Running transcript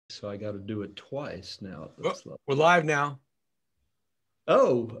So I got to do it twice now. It looks like. We're live now.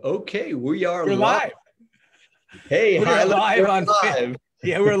 Oh, okay. We're live. Hey, we're Hylan, live on live.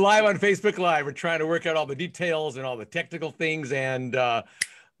 Yeah, we're live on Facebook Live. We're trying to work out all the details and all the technical things. And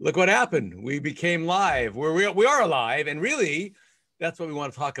look what happened. We became live. We are alive. And really, that's what we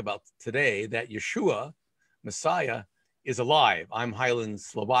want to talk about today, that Yeshua, Messiah, is alive. I'm Hylan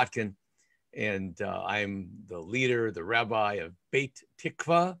Slobodkin, and I'm the leader, the rabbi of Beit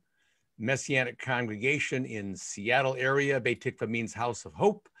Tikva, Messianic congregation in Seattle area. Beit Tikva means house of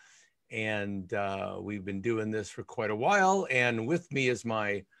hope. And we've been doing this for quite a while. And with me is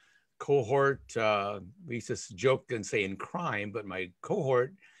my cohort, we used to joke and say in crime, but my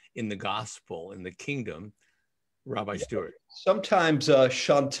cohort in the gospel, in the kingdom, Rabbi Stewart. Sometimes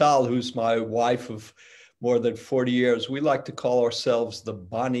Chantal, who's my wife of more than 40 years, we like to call ourselves the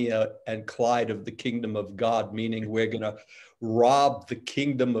Bonnie and Clyde of the kingdom of God, meaning we're going to rob the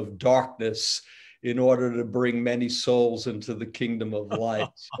kingdom of darkness in order to bring many souls into the kingdom of light.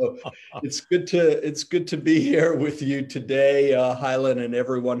 So it's good to be here with you today, Hylan, and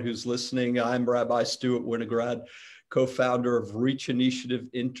everyone who's listening. I'm Rabbi Stewart Winograd, co-founder of Reachii.org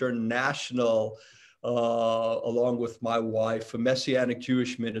International, along with my wife, a Messianic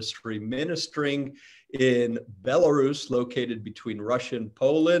Jewish ministry, ministering in Belarus, located between Russia and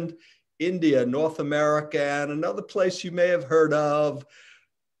Poland, India, North America, and another place you may have heard of,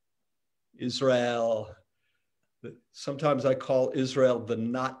 Israel. Sometimes I call Israel the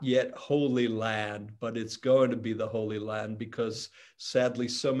not yet holy land, but it's going to be the holy land because sadly,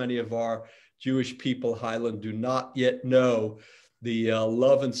 so many of our Jewish people, Hylan, do not yet know the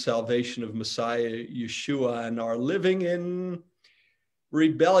love and salvation of Messiah Yeshua and are living in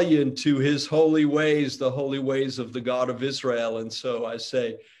rebellion to his holy ways, the holy ways of the God of Israel. And so I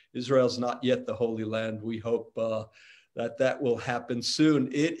say, Israel's not yet the holy land. We hope that will happen soon.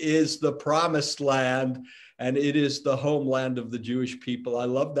 It is the promised land, and it is the homeland of the Jewish people. I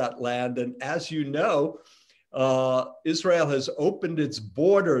love that land. And as you know, Israel has opened its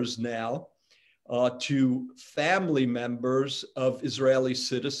borders now to family members of Israeli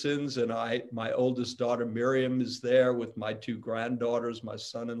citizens. And my oldest daughter, Miriam, is there with my two granddaughters, my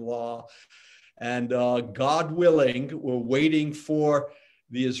son-in-law. And God willing, we're waiting for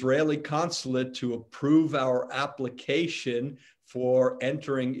the Israeli consulate to approve our application for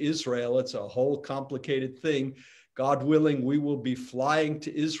entering Israel. It's a whole complicated thing. God willing, we will be flying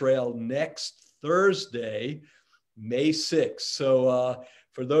to Israel next Thursday, May 6th. So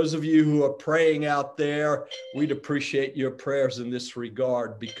for those of you who are praying out there, we'd appreciate your prayers in this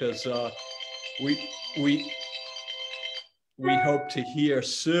regard, because we hope to hear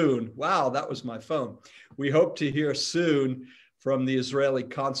soon. Wow, that was my phone. We hope to hear soon from the Israeli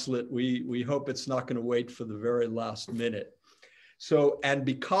consulate. We hope it's not going to wait for the very last minute. So, and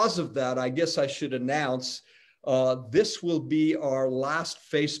because of that, I guess I should announce this will be our last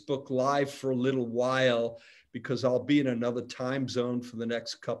Facebook Live for a little while, because I'll be in another time zone for the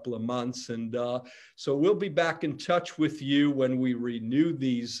next couple of months. And so we'll be back in touch with you when we renew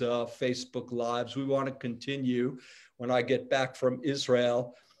these Facebook Lives. We want to continue when I get back from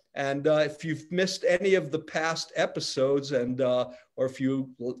Israel. And if you've missed any of the past episodes, and or if you're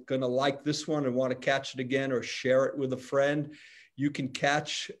going to like this one and want to catch it again or share it with a friend, you can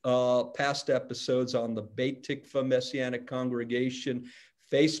catch past episodes on the Beit Tikva Messianic Congregation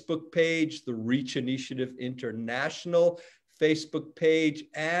Facebook page, the Reachii.org International Facebook page,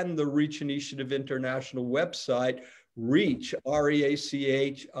 and the Reachii.org International website, Reach,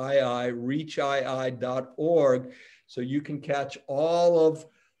 Reachii, Reachii.org. So you can catch all of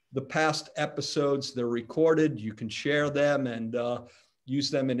the past episodes. They're recorded. You can share them and use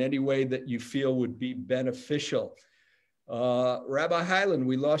them in any way that you feel would be beneficial. Rabbi Hylan,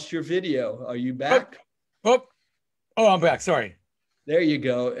 we lost your video. Are you back? Oh, I'm back. Sorry. There you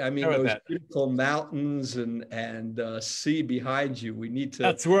go. I mean, those beautiful mountains and sea behind you. We need to.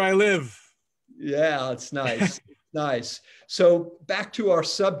 That's where I live. Yeah, it's nice. Nice. So back to our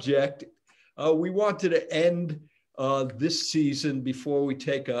subject. We wanted to end this season before we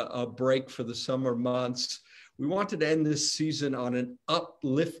take a break for the summer months. We wanted to end this season on an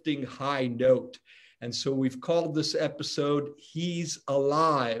uplifting high note. And so we've called this episode, He's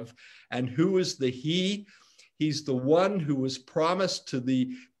Alive. And who is the He? He's the one who was promised to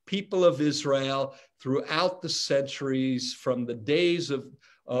the people of Israel throughout the centuries, from the days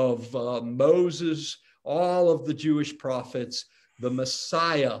of Moses, all of the Jewish prophets, the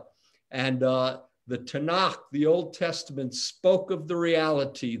Messiah. And the Tanakh, the Old Testament, spoke of the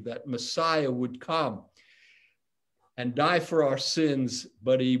reality that Messiah would come and die for our sins,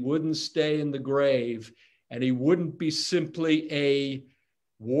 but he wouldn't stay in the grave, and he wouldn't be simply a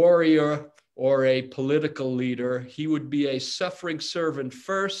warrior or a political leader. He would be a suffering servant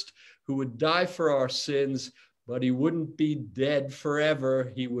first who would die for our sins, but he wouldn't be dead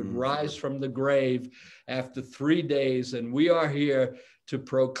forever. He would rise from the grave after 3 days. And we are here to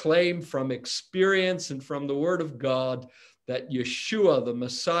proclaim from experience and from the word of God that Yeshua, the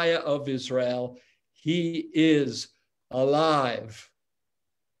Messiah of Israel, he is alive.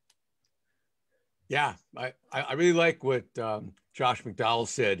 Yeah, I really like what Josh McDowell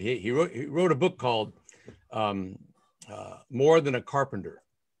said. He wrote a book called More Than a Carpenter.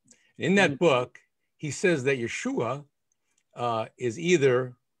 In that book, he says that Yeshua is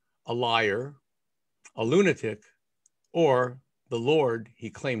either a liar, a lunatic, or the Lord he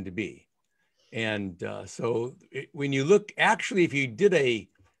claimed to be. And when you look, actually, if you did a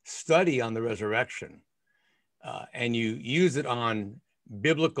study on the resurrection and you use it on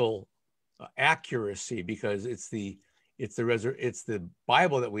biblical accuracy, because it's the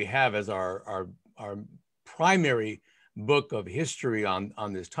Bible that we have as our primary book of history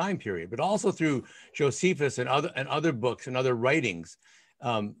on this time period, but also through Josephus and other books and other writings,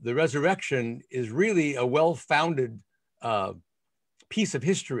 the resurrection is really a well-founded piece of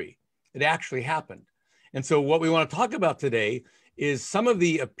history. It actually happened. And so what we want to talk about today is some of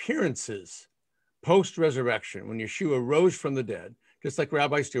the appearances post-resurrection, when Yeshua rose from the dead, just like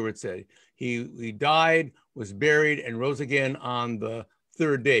Rabbi Stewart said. He died, was buried, and rose again on the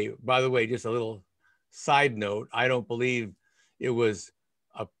third day. By the way, just a little side note, I don't believe it was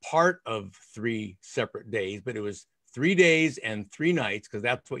a part of 3 separate days, but it was 3 days and 3 nights, because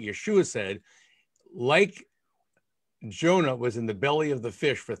that's what Yeshua said. Like Jonah was in the belly of the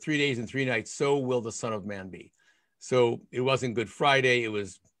fish for 3 days and 3 nights, so will the Son of Man be. So it wasn't Good Friday. It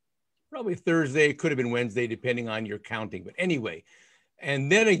was probably Thursday. It could have been Wednesday, depending on your counting. But anyway,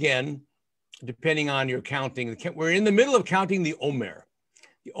 and then again, depending on your counting, we're in the middle of counting the Omer.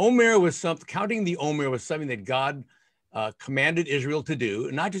 The Omer was something, counting the Omer was something that God commanded Israel to do.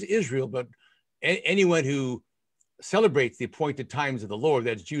 And not just Israel, but anyone who celebrates the appointed times of the Lord,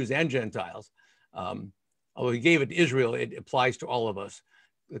 that's Jews and Gentiles. Although he gave it to Israel, it applies to all of us.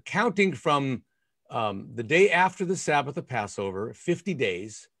 The counting from the day after the Sabbath of Passover, 50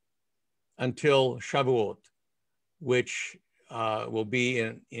 days, until Shavuot, which will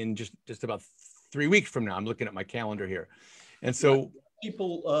be in just about 3 weeks from now. I'm looking at my calendar here. And so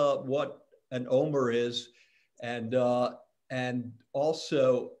people, what an Omer is, and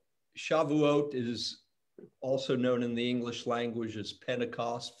also Shavuot is also known in the English language as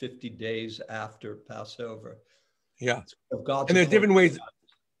Pentecost, 50 days after Passover. Yeah. And there are different ways.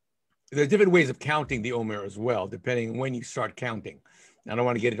 There are different ways of counting the Omer as well, depending on when you start counting. I don't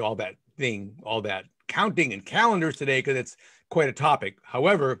want to get into all that counting and calendars today, because it's quite a topic.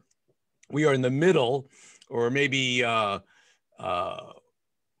 However, we are in the middle, or maybe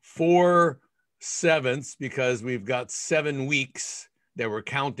 4/7, because we've got 7 weeks that we're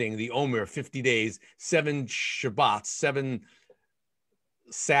counting the Omer, 50 days, 7 Shabbats, 7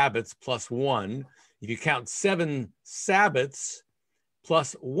 Sabbaths plus 1. If you count 7 Sabbaths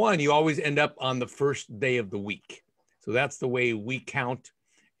plus 1, you always end up on the first day of the week. So that's the way we count.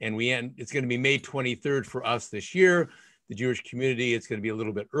 And it's going to be May 23rd for us this year. The Jewish community, it's going to be a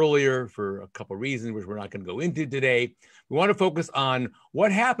little bit earlier for a couple of reasons, which we're not going to go into today. We want to focus on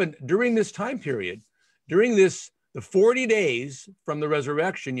what happened during this time period. During the 40 days from the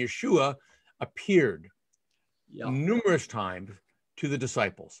resurrection, Yeshua appeared numerous times to the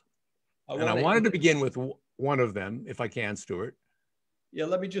disciples. I wanted to begin with one of them, if I can, Stewart. Yeah,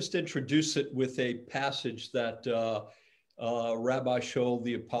 let me just introduce it with a passage that Rabbi showed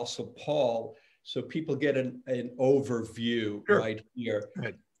the Apostle Paul, so people get an overview right here.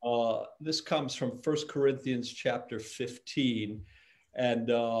 This comes from 1 Corinthians chapter 15. And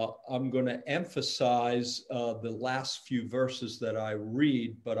I'm going to emphasize the last few verses that I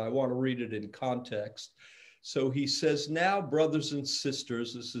read, but I want to read it in context. So he says, now, brothers and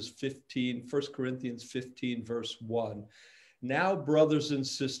sisters, this is 1 Corinthians 15, verse 1. Now, brothers and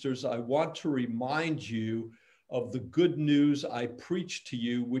sisters, I want to remind you of the good news I preached to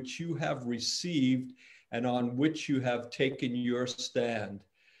you, which you have received and on which you have taken your stand.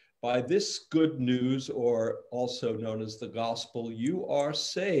 By this good news, or also known as the gospel, you are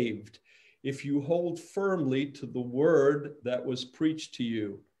saved if you hold firmly to the word that was preached to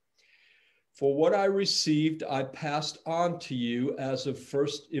you. For what I received, I passed on to you as of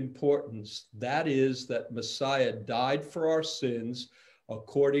first importance. That is, that Messiah died for our sins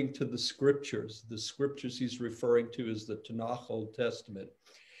according to the scriptures. The scriptures he's referring to is the Tanakh, Old Testament.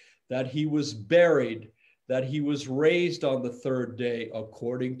 That he was buried, that he was raised on the third day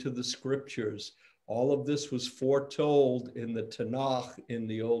according to the scriptures, All of this was foretold in the Tanakh in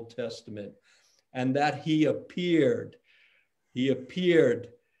the Old Testament, and that he appeared. He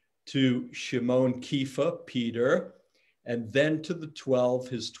appeared to Shimon Kepha, Peter, and then to the 12,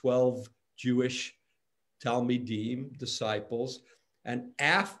 his 12 Jewish Talmidim, disciples. And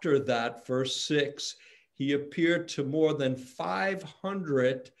after that, verse 6, he appeared to more than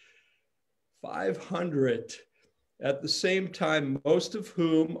 500 at the same time, most of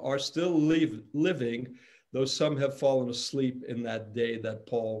whom are still living, though some have fallen asleep in that day that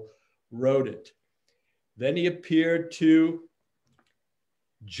Paul wrote it. Then he appeared to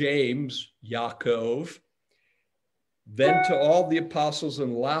James, Yaakov, then to all the apostles,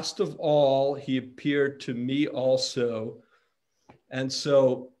 and last of all, he appeared to me also. And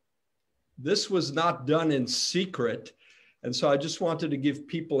so this was not done in secret. And so I just wanted to give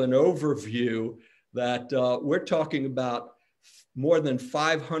people an overview that we're talking about more than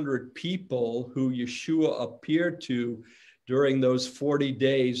 500 people who Yeshua appeared to during those 40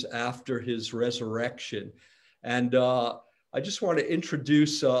 days after his resurrection. And I just want to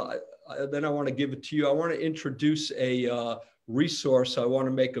introduce, then I want to give it to you. I want to introduce a resource I want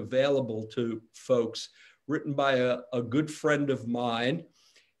to make available to folks, written by a good friend of mine.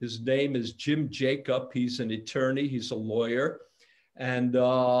 His name is Jim Jacob. He's an attorney, he's a lawyer. And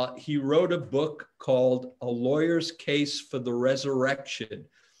he wrote a book called A Lawyer's Case for the Resurrection.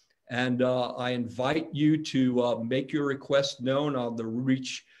 And I invite you to make your request known on the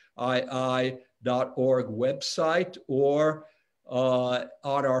Reachii.org website, or on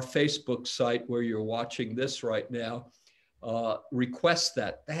our Facebook site where you're watching this right now. Request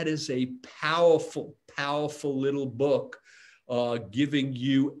that. That is a powerful, powerful little book giving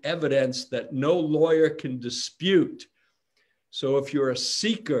you evidence that no lawyer can dispute. So if you're a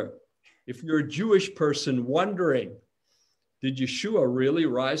seeker, if you're a Jewish person wondering, did Yeshua really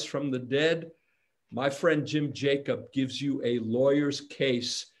rise from the dead? My friend Jim Jacob gives you a lawyer's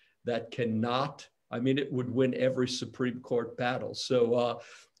case that cannot, I mean, it would win every Supreme Court battle. So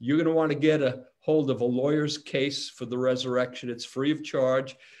you're going to want to get a hold of A Lawyer's Case for the Resurrection. It's free of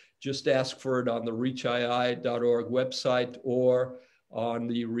charge. Just ask for it on the Reachii.org website or on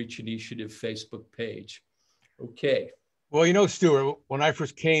the Reach Initiative Facebook page. Okay. Well, you know, Stewart, when I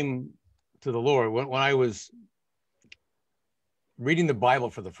first came to the Lord, when I was reading the Bible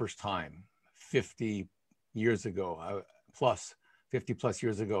for the first time, 50 years ago, 50 plus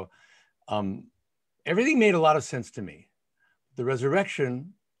years ago, everything made a lot of sense to me. The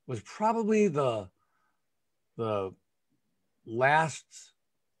resurrection was probably the last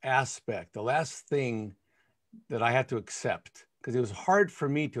aspect, the last thing that I had to accept, because it was hard for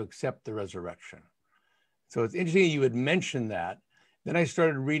me to accept the resurrection. So it's interesting you would mention that. Then I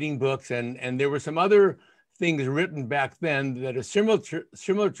started reading books, and there were some other things written back then that are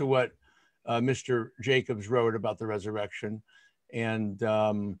similar to what Mr. Jacobs wrote about the resurrection. And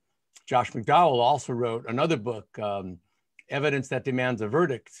Josh McDowell also wrote another book, Evidence That Demands a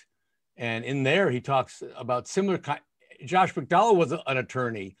Verdict. And in there, he talks about similar Josh McDowell was an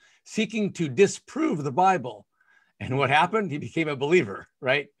attorney seeking to disprove the Bible. And what happened? He became a believer,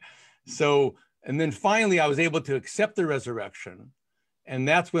 right? So, and then finally, I was able to accept the resurrection. And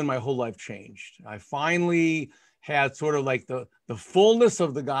that's when my whole life changed. I finally had sort of like the fullness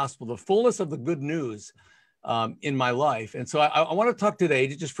of the gospel, the fullness of the good news in my life. And so I want to talk today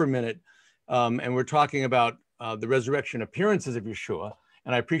just for a minute. And we're talking about the resurrection appearances of Yeshua.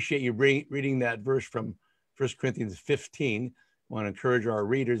 And I appreciate you reading that verse from 1 Corinthians 15. I want to encourage our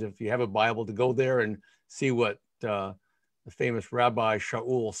readers, if you have a Bible, to go there and see what the famous Rabbi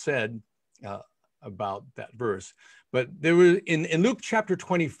Shaul said about that verse. But there were in Luke chapter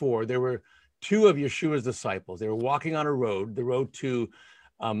 24, there were two of Yeshua's disciples. They were walking on a road, the road to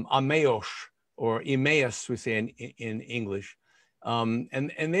Emmaus, or Emmaus, we say in English.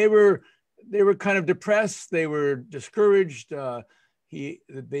 And they were kind of depressed. They were discouraged. They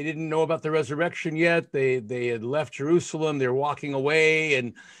didn't know about the resurrection yet. They had left Jerusalem. They're walking away,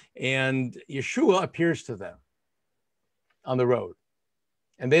 and Yeshua appears to them on the road,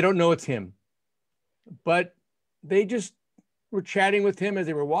 and they don't know it's him, but they just were chatting with him as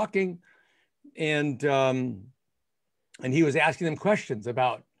they were walking, and he was asking them questions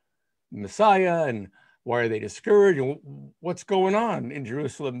about Messiah and why are they discouraged and what's going on in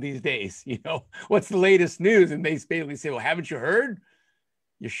Jerusalem these days? You know, what's the latest news? And they basically say, well, haven't you heard?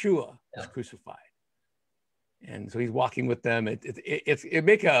 Yeshua is crucified. And so he's walking with them. It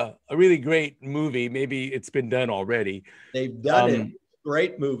make a really great movie. Maybe it's been done already. They've done it.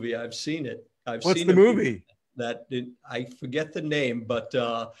 Great movie. I've seen it. What's the movie? I forget the name, but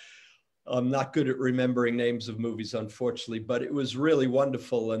I'm not good at remembering names of movies, unfortunately. But it was really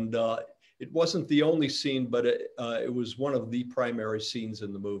wonderful, and it wasn't the only scene, but it was one of the primary scenes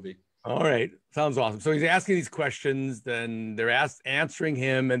in the movie. All right. Sounds awesome. So he's asking these questions, then they're answering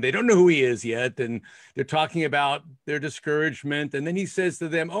him, and they don't know who he is yet. And they're talking about their discouragement. And then he says to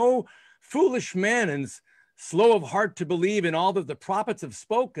them, "Oh, foolish men and slow of heart to believe in all that the prophets have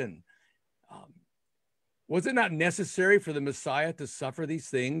spoken. Was it not necessary for the Messiah to suffer these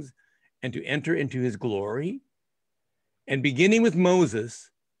things and to enter into his glory?" And beginning with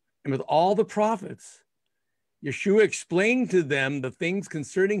Moses and with all the prophets, Yeshua explained to them the things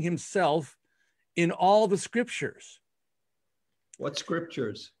concerning himself in all the scriptures. What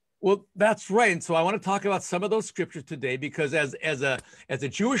scriptures? Well, that's right. And so I want to talk about some of those scriptures today, because as a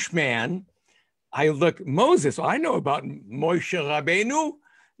Jewish man, I look Moses. I know about Moshe Rabbeinu,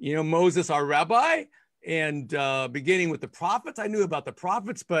 Moses, our rabbi, and beginning with the prophets. I knew about the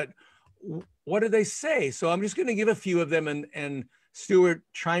prophets, but what did they say? So I'm just going to give a few of them, and Stewart,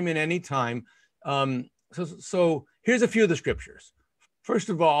 chime in anytime. So here's a few of the scriptures. First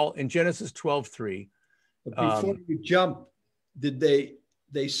of all, in Genesis 12:3. Before you jump,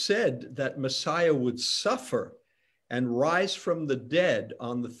 they said that Messiah would suffer and rise from the dead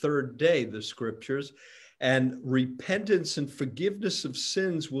on the third day, the scriptures, and repentance and forgiveness of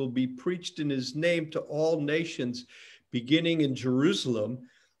sins will be preached in his name to all nations, beginning in Jerusalem.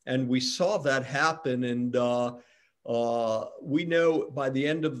 And we saw that happen. And we know by the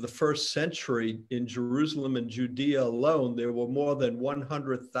end of the first century in Jerusalem and Judea alone, there were more than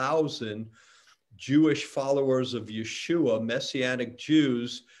 100,000 Jewish followers of Yeshua, Messianic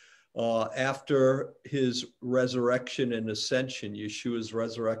Jews, after his resurrection and ascension, Yeshua's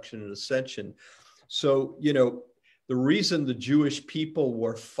resurrection and ascension. So, the reason the Jewish people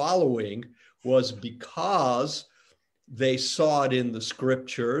were following was because they saw it in the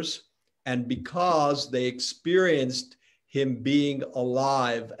scriptures, and because they experienced him being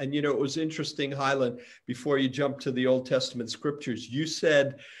alive. And, it was interesting, Hylan, before you jump to the Old Testament scriptures, you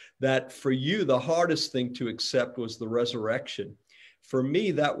said that for you, the hardest thing to accept was the resurrection. For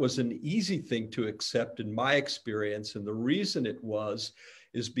me, that was an easy thing to accept in my experience. And the reason it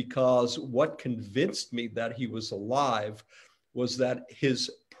is because what convinced me that he was alive was that his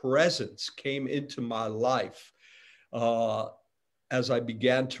presence came into my life as I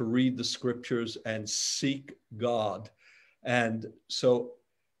began to read the scriptures and seek God. And so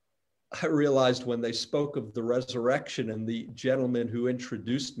I realized when they spoke of the resurrection, and the gentleman who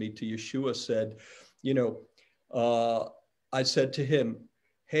introduced me to Yeshua said, I said to him,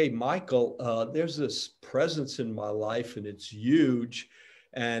 "Hey, Michael, there's this presence in my life, and it's huge,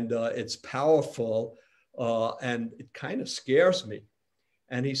 and it's powerful, and it kind of scares me."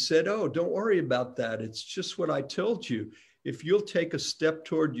 And he said, "Oh, don't worry about that. It's just what I told you. If you'll take a step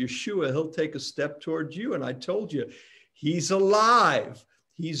toward Yeshua, he'll take a step toward you. And I told you, he's alive.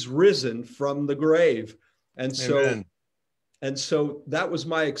 He's risen from the grave." And Amen. so that was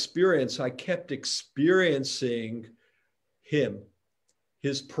my experience. I kept experiencing him,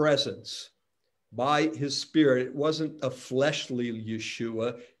 his presence by his spirit. It wasn't a fleshly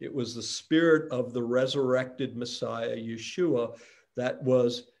Yeshua. It was the spirit of the resurrected Messiah, Yeshua, that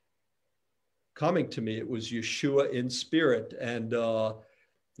was coming to me. It was Yeshua in spirit. And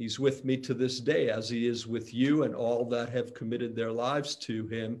he's with me to this day, as he is with you and all that have committed their lives to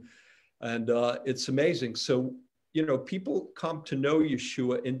him. And it's amazing. So, people come to know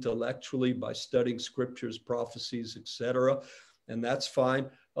Yeshua intellectually by studying scriptures, prophecies, etc. And that's fine.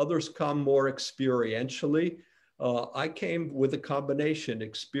 Others come more experientially. I came with a combination,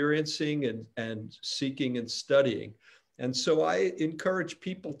 experiencing and seeking and studying. And so I encourage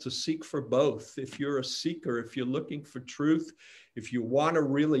people to seek for both. If you're a seeker, if you're looking for truth, if you want to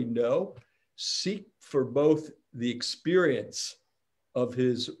really know, seek for both the experience of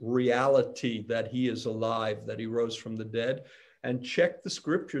his reality that he is alive, that he rose from the dead, and check the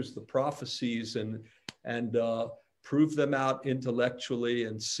scriptures, the prophecies, and prove them out intellectually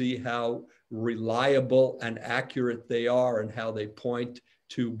and see how reliable and accurate they are and how they point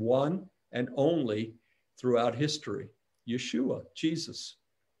to one and only throughout history, Yeshua, Jesus.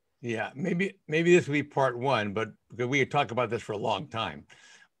 Yeah, maybe this will be part one, but because we had talked about this for a long time.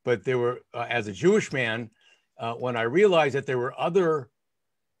 But there were, as a Jewish man, when I realized that there were other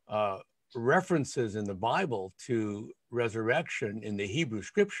references in the Bible to resurrection in the Hebrew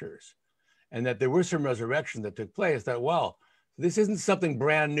scriptures, and that there were some resurrections that took place, that, well, this isn't something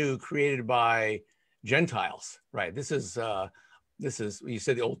brand new created by Gentiles, right? This is, you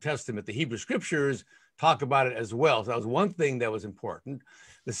said the Old Testament, the Hebrew scriptures talk about it as well. So that was one thing that was important.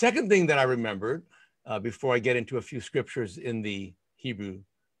 The second thing that I remembered, before I get into a few scriptures in the Hebrew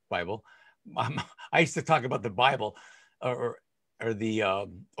Bible, I used to talk about the Bible, or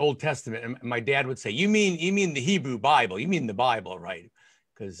Old Testament, and my dad would say, "You mean the Hebrew Bible? You mean the Bible, right?"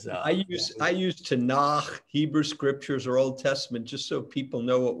 Because I use Tanakh, Hebrew scriptures, or Old Testament, just so people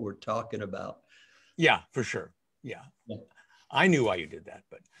know what we're talking about. Yeah, for sure. Yeah, Yeah. I knew why you did that,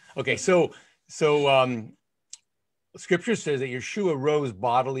 but okay. So Scripture says that Yeshua rose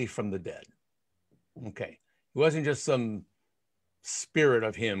bodily from the dead. Okay, it wasn't just some spirit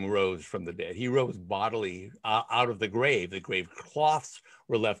of him rose from the dead. He rose bodily out of the grave. The grave cloths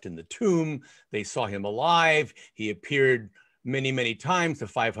were left in the tomb. They saw him alive. He appeared many, many times, to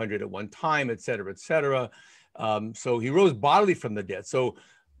 500 at one time, et cetera, et cetera. So he rose bodily from the dead. So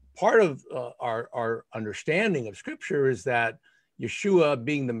part of our understanding of Scripture is that Yeshua,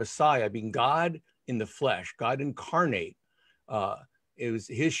 being the Messiah, being God in the flesh, God incarnate, it was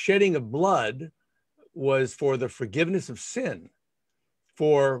his shedding of blood was for the forgiveness of sin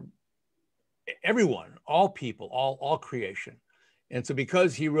for everyone, all people, all creation. And so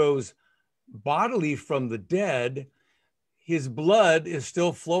because he rose bodily from the dead, his blood is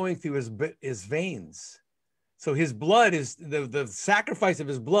still flowing through his veins. So his blood is, the sacrifice of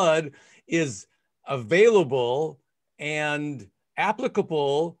his blood is available and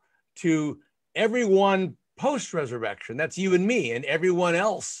applicable to everyone post-resurrection. That's you and me and everyone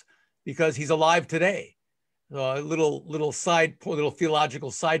else, because he's alive today. Little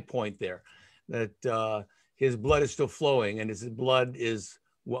theological side point there, that his blood is still flowing, and his blood is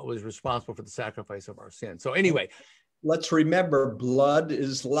what was responsible for the sacrifice of our sin. So anyway, let's remember, blood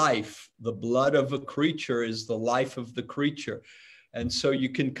is life. The blood of a creature is the life of the creature. And so you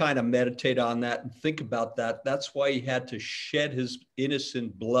can kind of meditate on that and think about that. That's why he had to shed his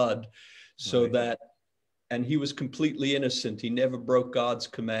innocent blood, so right. that, and he was completely innocent. He never broke God's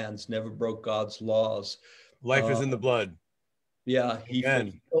commands, never broke God's laws. Life is in the blood. Yeah, he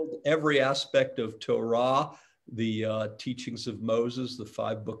fulfilled every aspect of Torah, the teachings of Moses, the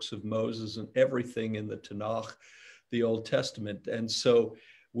 5 books of Moses, and everything in the Tanakh, the Old Testament. And so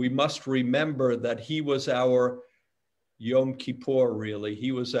we must remember that he was our Yom Kippur, really.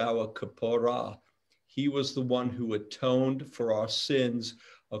 He was our Kapporah. He was the one who atoned for our sins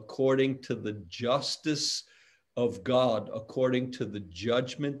according to the justice of God, according to the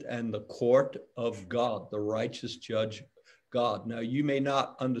judgment and the court of God, the righteous judge God. Now, you may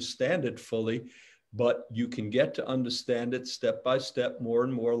not understand it fully, but you can get to understand it step by step, more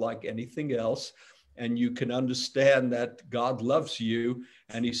and more, like anything else. And you can understand that God loves you,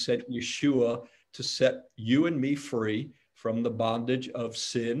 and he sent Yeshua to set you and me free from the bondage of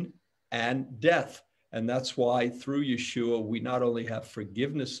sin and death. And that's why through Yeshua, we not only have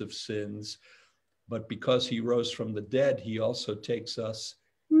forgiveness of sins, but because he rose from the dead, he also takes us,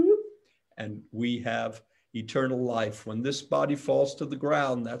 and we have eternal life. When this body falls to the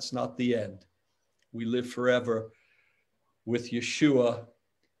ground, that's not the end. We live forever with Yeshua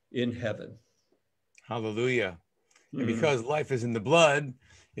in heaven. Hallelujah. And because life is in the blood,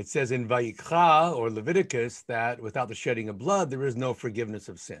 it says in Vayikra, or Leviticus, that without the shedding of blood, there is no forgiveness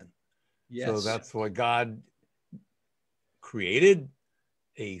of sin. Yes. So that's why God created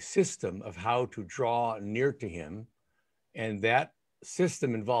a system of how to draw near to him. And that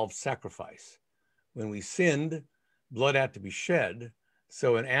system involves sacrifice. When we sinned, blood had to be shed.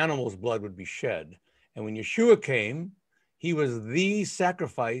 So an animal's blood would be shed. And when Yeshua came, he was the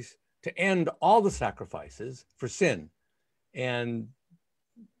sacrifice to end all the sacrifices for sin. And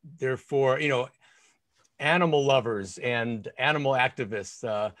therefore, animal lovers and animal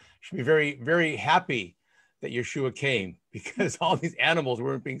activists should be very, very happy that Yeshua came, because all these animals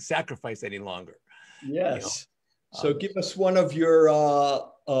weren't being sacrificed any longer. Yes. So give us one of your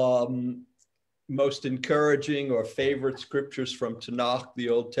most encouraging or favorite scriptures from Tanakh, the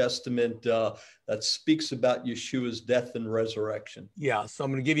Old Testament, that speaks about Yeshua's death and resurrection. Yeah, so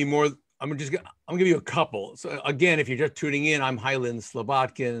I'm going to give you more. I'm going to give you a couple. So again, if you're just tuning in, I'm Hylan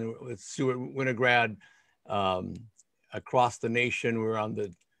Slobodkin with Stewart, Winograd, across the nation. We're on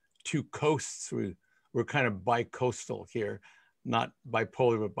the 2 coasts. We're kind of bi-coastal here, not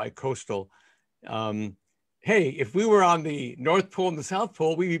bipolar, but bi-coastal. Hey, if we were on the North Pole and the South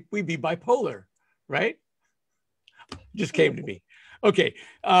Pole, we'd be bipolar, right? Just came to me. Okay.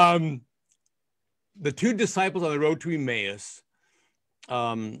 The 2 disciples on the road to Emmaus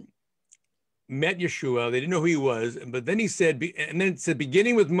met Yeshua. They didn't know who he was, but then he said, and then it said,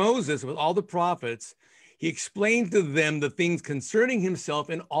 beginning with Moses, with all the prophets, he explained to them the things concerning himself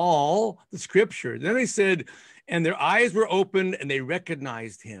in all the scriptures. Then he said, and their eyes were opened and they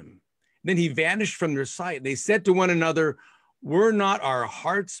recognized him. Then he vanished from their sight. They said to one another, were not our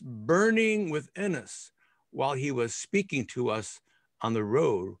hearts burning within us while he was speaking to us on the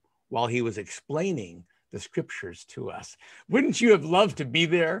road, while he was explaining the scriptures to us. Wouldn't you have loved to be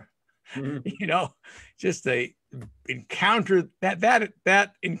there? Mhm. You know, just a encounter,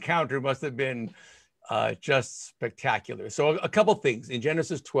 that encounter must have been just spectacular. So a couple things. In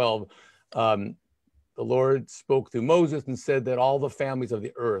Genesis 12, the Lord spoke through Moses and said that all the families of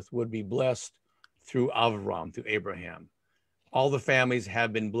the earth would be blessed through Avram, through Abraham. All the families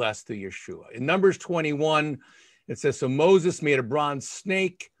have been blessed through Yeshua. In Numbers 21, it says, so Moses made a bronze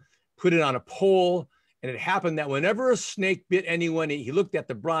snake, put it on a pole, and it happened that whenever a snake bit anyone, he looked at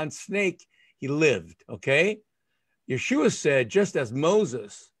the bronze snake, he lived, okay? Yeshua said, just as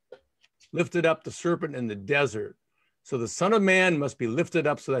Moses lifted up the serpent in the desert, so the Son of Man must be lifted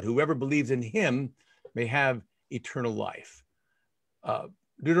up so that whoever believes in him may have eternal life.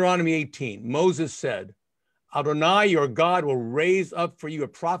 Deuteronomy 18, Moses said, Adonai, your God, will raise up for you a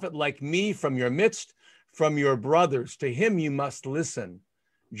prophet like me from your midst, from your brothers. To him you must listen.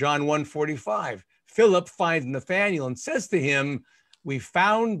 John 1:45, Philip finds Nathanael and says to him, we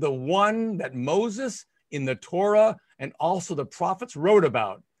found the one that Moses in the Torah and also the prophets wrote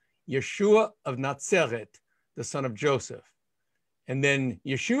about, Yeshua of Nazareth, the son of Joseph. And then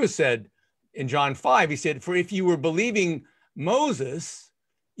Yeshua said in John 5, he said, for if you were believing Moses,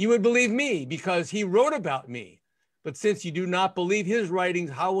 you would believe me because he wrote about me. But since you do not believe his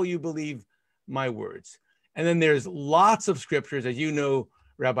writings, how will you believe my words? And then there's lots of scriptures, as you know,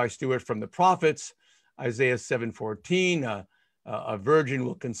 Rabbi Stewart, from the prophets, Isaiah 7:14, a virgin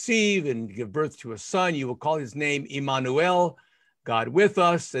will conceive and give birth to a son. You will call his name Emmanuel, God with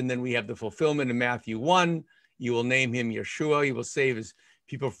us. And then we have the fulfillment in Matthew 1. You will name him Yeshua. He will save his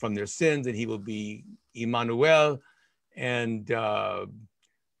people from their sins, and he will be Emmanuel. And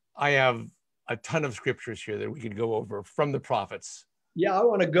I have a ton of scriptures here that we could go over from the prophets. Yeah, I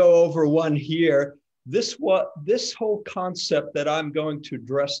want to go over one here. This whole concept that I'm going to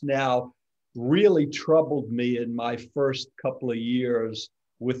address now really troubled me in my first couple of years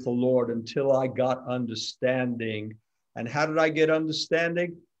with the Lord until I got understanding. And how did I get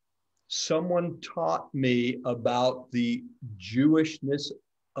understanding? Someone taught me about the Jewishness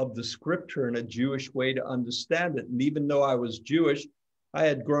of the scripture and a Jewish way to understand it. And even though I was Jewish, I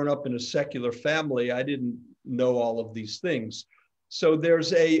had grown up in a secular family. I didn't know all of these things. So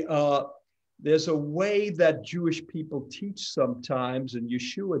there's a way that Jewish people teach sometimes, and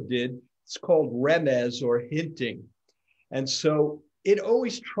Yeshua did. It's called remez, or hinting. And so it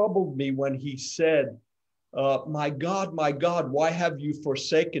always troubled me when he said, my God, why have you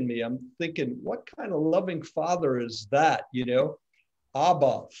forsaken me? I'm thinking, what kind of loving father is that? You know,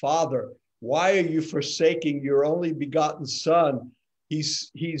 Abba, Father, why are you forsaking your only begotten son?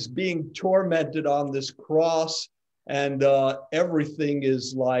 He's being tormented on this cross, and everything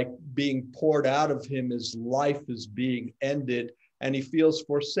is like being poured out of him. His life is being ended, and he feels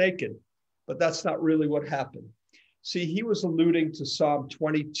forsaken. But that's not really what happened. See, he was alluding to Psalm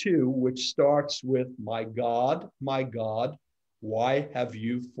 22, which starts with, my God, why have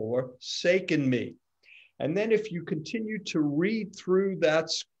you forsaken me? And then if you continue to read through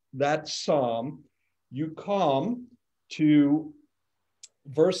that Psalm, you come to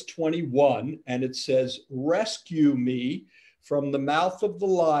verse 21, and it says, rescue me from the mouth of the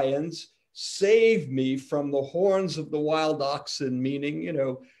lions, save me from the horns of the wild oxen, meaning, you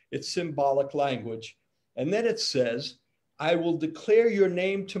know, it's symbolic language. And then it says, I will declare your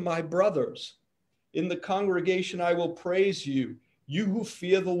name to my brothers. In the congregation, I will praise you. You who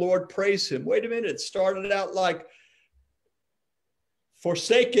fear the Lord, praise him. Wait a minute, it started out like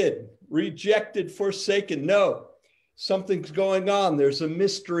forsaken, rejected, forsaken. No, something's going on. There's a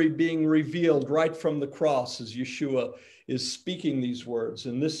mystery being revealed right from the cross as Yeshua is speaking these words.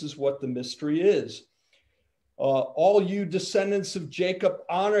 And this is what the mystery is. All you descendants of Jacob,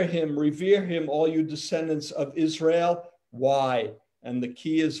 honor him, revere him, all you descendants of Israel. Why? And the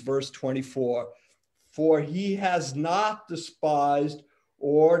key is verse 24. For he has not despised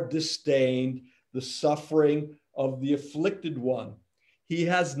or disdained the suffering of the afflicted one. He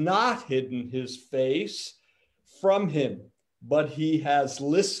has not hidden his face from him, but he has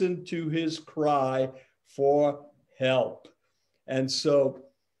listened to his cry for help. And so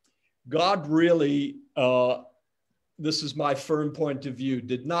God really, this is my firm point of view,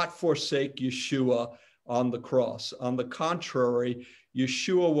 did not forsake Yeshua on the cross. On the contrary,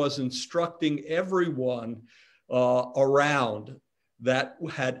 Yeshua was instructing everyone around that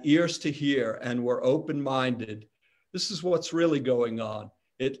had ears to hear and were open-minded. This is what's really going on.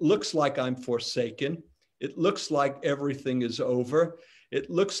 It looks like I'm forsaken. It looks like everything is over. It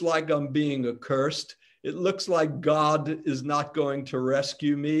looks like I'm being accursed. It looks like God is not going to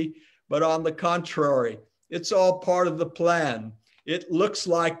rescue me. But on the contrary, it's all part of the plan. It looks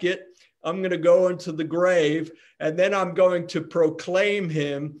like it, I'm going to go into the grave, and then I'm going to proclaim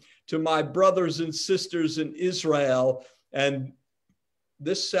him to my brothers and sisters in Israel. And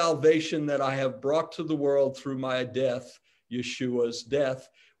this salvation that I have brought to the world through my death, Yeshua's death,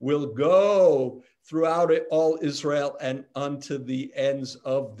 will go throughout all Israel and unto the ends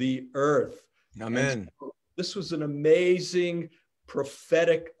of the earth. Amen. So this was an amazing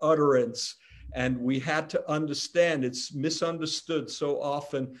prophetic utterance. And we had to understand, it's misunderstood so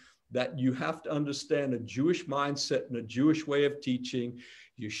often, that you have to understand a Jewish mindset and a Jewish way of teaching.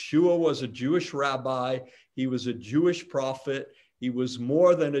 Yeshua was a Jewish rabbi. He was a Jewish prophet. He was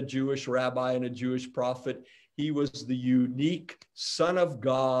more than a Jewish rabbi and a Jewish prophet. He was the unique Son of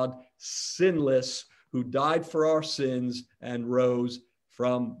God, sinless, who died for our sins and rose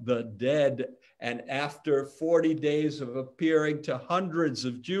from the dead. And after 40 days of appearing to hundreds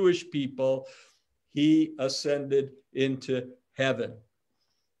of Jewish people, he ascended into heaven.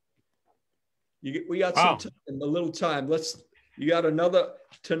 We got some time, a little time. You got another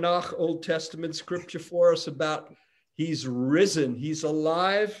Tanakh Old Testament scripture for us about he's risen, he's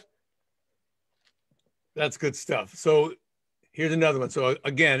alive? That's good stuff. So here's another one. So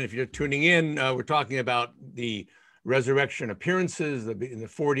again, if you're tuning in, we're talking about the resurrection appearances. In the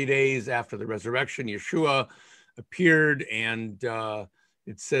 40 days after the resurrection, Yeshua appeared, and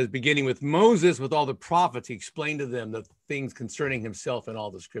it says, beginning with Moses, with all the prophets, he explained to them the things concerning himself in all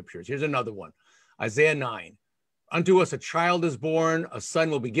the scriptures. Here's another one. Isaiah 9, unto us a child is born, a son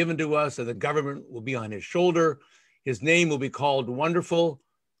will be given to us, and the government will be on his shoulder. His name will be called Wonderful,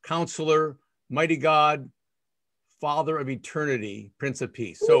 Counselor, Mighty God, Father of Eternity, Prince of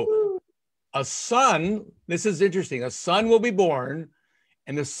Peace. So a son, this is interesting, a son will be born,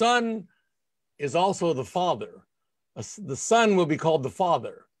 and the son is also the father. The son will be called the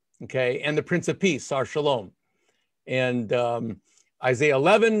Father, okay, and the Prince of Peace, Sar Shalom. And Isaiah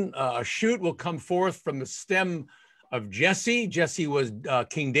 11, a shoot will come forth from the stem of Jesse. Jesse was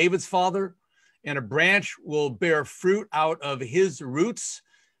King David's father. And a branch will bear fruit out of his roots.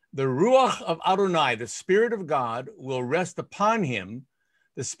 The Ruach of Adonai, the Spirit of God, will rest upon him,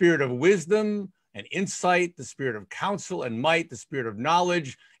 the Spirit of wisdom and insight, the Spirit of counsel and might, the Spirit of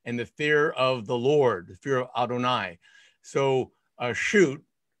knowledge, and the fear of the Lord, the fear of Adonai. So a shoot,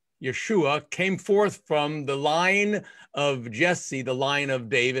 Yeshua, came forth from the line of Jesse, the line of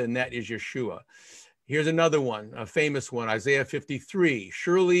David, and that is Yeshua. Here's another one, a famous one, Isaiah 53.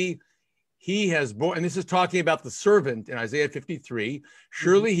 Surely he has borne, and this is talking about the servant in Isaiah 53.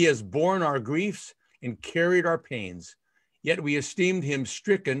 Surely he has borne our griefs and carried our pains. Yet we esteemed him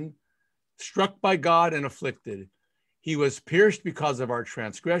stricken, struck by God and afflicted. He was pierced because of our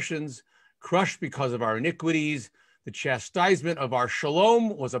transgressions, crushed because of our iniquities. The chastisement of our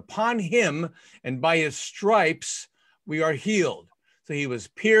shalom was upon him, and by his stripes we are healed. So he was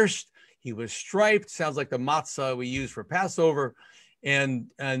pierced, he was striped, sounds like the matzah we use for Passover. And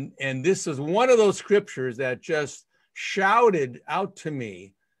this is one of those scriptures that just shouted out to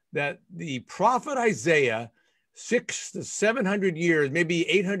me that the prophet Isaiah, 600 to 700 years, maybe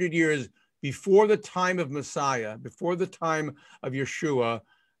 800 years before the time of Messiah, before the time of Yeshua,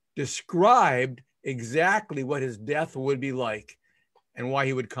 described exactly what his death would be like and why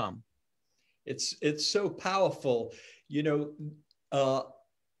he would come. It's so powerful. You know,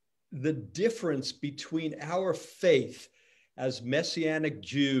 the difference between our faith as Messianic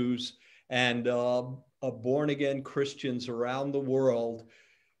Jews and born-again Christians around the world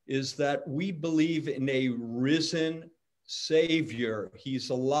is that we believe in a risen Savior. He's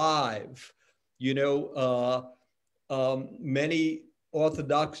alive. You know, many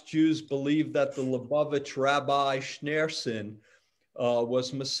Orthodox Jews believe that the Lubavitch Rabbi Schneerson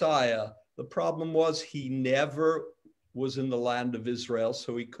was Messiah. The problem was he never was in the land of Israel,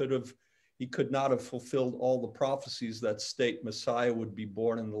 so he could not have fulfilled all the prophecies that state Messiah would be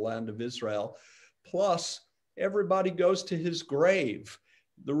born in the land of Israel. Plus, everybody goes to his grave.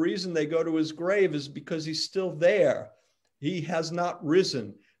 The reason they go to his grave is because he's still there. He has not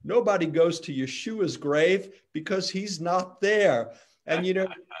risen. Nobody goes to Yeshua's grave because he's not there. And, you know,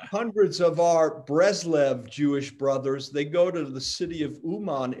 hundreds of our Breslev Jewish brothers, they go to the city of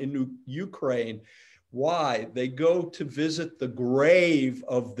Uman in Ukraine. Why? They go to visit the grave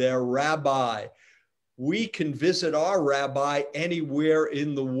of their rabbi. We can visit our rabbi anywhere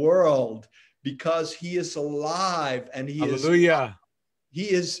in the world because he is alive and he is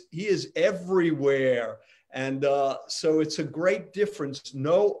everywhere. And so it's a great difference.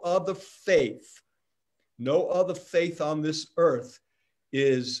 No other faith on this earth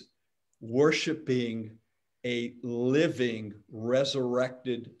is worshiping a living,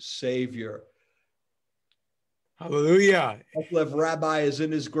 resurrected Savior. Hallelujah. Rabbi is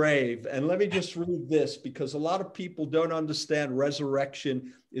in his grave. And let me just read this, because a lot of people don't understand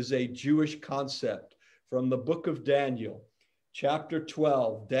resurrection is a Jewish concept. From the book of Daniel, chapter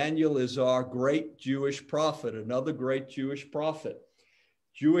 12. Daniel is our great Jewish prophet, another great Jewish prophet.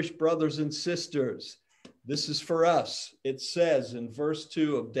 Jewish brothers and sisters, this is for us. It says in verse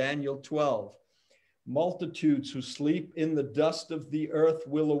 2 of Daniel 12, multitudes who sleep in the dust of the earth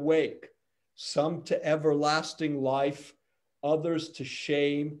will awake, some to everlasting life, others to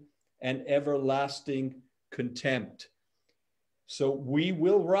shame and everlasting contempt. So we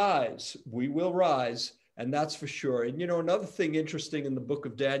will rise, and that's for sure. And another thing interesting in the book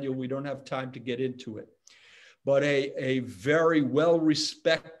of Daniel, we don't have time to get into it, but a very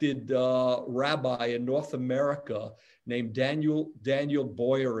well-respected rabbi in North America named Daniel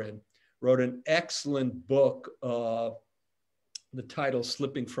Boyarin wrote an excellent book. The title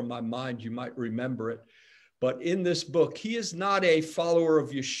slipping from my mind, you might remember it. But in this book, he is not a follower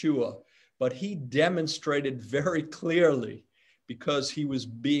of Yeshua, but he demonstrated very clearly, because he was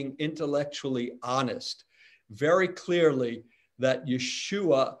being intellectually honest, very clearly that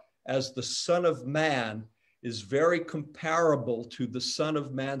Yeshua as the Son of Man is very comparable to the Son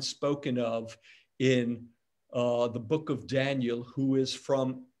of Man spoken of in the book of Daniel, who is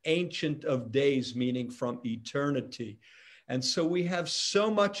from Ancient of Days, meaning from eternity. And so we have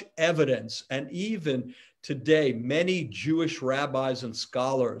so much evidence. And even today, many Jewish rabbis and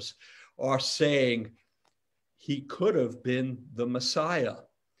scholars are saying he could have been the Messiah.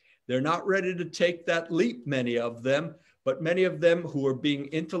 They're not ready to take that leap, many of them, but many of them who are being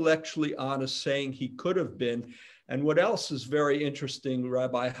intellectually honest saying he could have been. And what else is very interesting,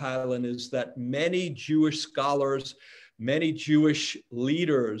 Rabbi Hylan, is that many Jewish scholars, many Jewish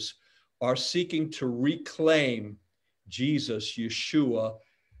leaders are seeking to reclaim Jesus, Yeshua,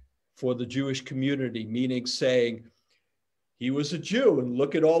 for the Jewish community, meaning saying he was a Jew and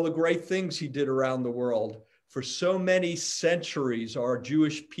look at all the great things he did around the world. For so many centuries, our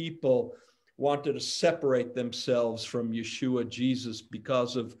Jewish people wanted to separate themselves from Yeshua, Jesus,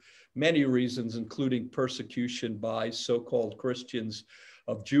 because of many reasons, including persecution by so-called Christians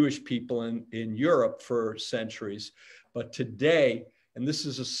of Jewish people in Europe for centuries. But today, and this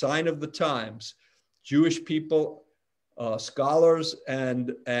is a sign of the times, Jewish people, scholars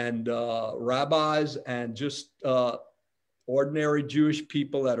and rabbis and just ordinary Jewish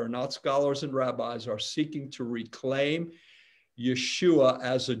people that are not scholars and rabbis are seeking to reclaim Yeshua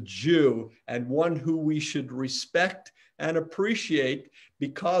as a Jew and one who we should respect and appreciate,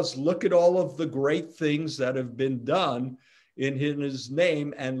 because look at all of the great things that have been done in his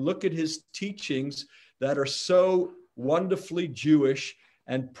name, and look at his teachings that are so wonderfully Jewish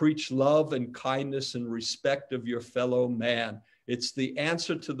and preach love and kindness and respect of your fellow man. It's the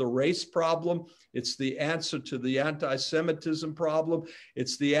answer to the race problem. It's the answer to the anti-Semitism problem.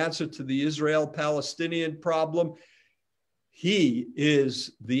 It's the answer to the Israel-Palestinian problem. He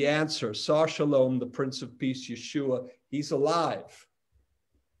is the answer. Sar Shalom, the Prince of Peace, Yeshua, he's alive.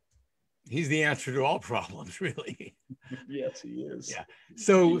 He's the answer to all problems, really. Yes, he is. Yeah.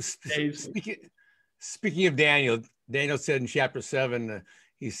 So speaking of Daniel, Daniel said in chapter 7,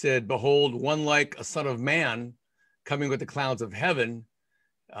 he said, behold, one like a son of man coming with the clouds of heaven.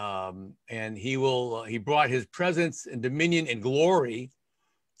 And he brought his presence and dominion and glory.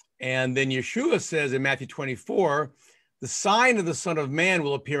 And then Yeshua says in Matthew 24, the sign of the Son of Man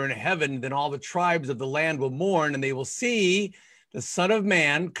will appear in heaven. Then all the tribes of the land will mourn, and they will see the Son of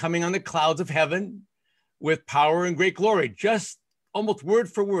Man coming on the clouds of heaven with power and great glory. Just almost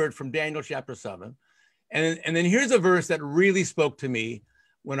word for word from Daniel chapter 7. And then here's a verse that really spoke to me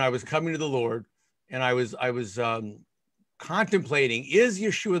when I was coming to the Lord, and I was contemplating, is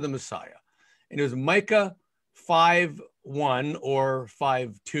Yeshua the Messiah? And it was Micah 5:1 or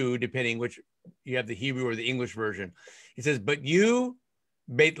 5:2, depending which you have, the Hebrew or the English version. It says, but you,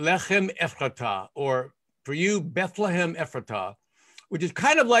 Bethlehem Ephratah, or for you, Bethlehem Ephratah, which is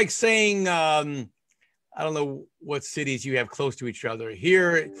kind of like saying, I don't know what cities you have close to each other.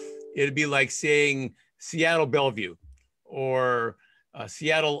 Here, it'd be like saying Seattle Bellevue or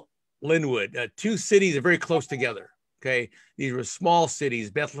Seattle Linwood. Two cities are very close together. Okay, these were small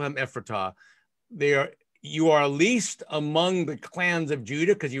cities, Bethlehem Ephratah. You are least among the clans of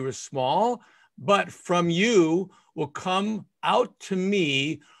Judah because you were small, but from you will come out to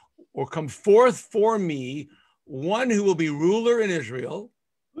me, or come forth for me, one who will be ruler in Israel,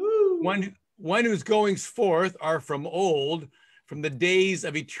 one whose goings forth are from old, from the days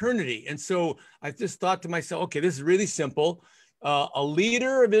of eternity. And so I just thought to myself, okay, this is really simple. A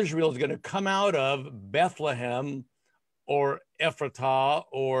leader of Israel is going to come out of Bethlehem or Ephratah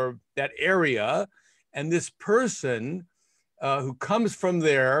or that area, And this person who comes from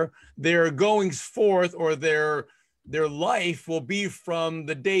there, their goings forth or their life will be from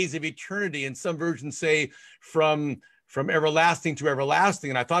the days of eternity. And some versions say from everlasting to everlasting.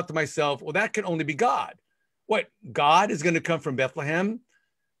 And I thought to myself, well, that can only be God. What, God is going to come from Bethlehem?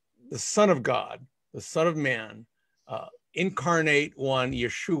 The Son of God, the Son of Man, incarnate one,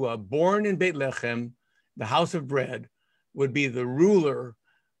 Yeshua, born in Bethlehem, the house of bread, would be the ruler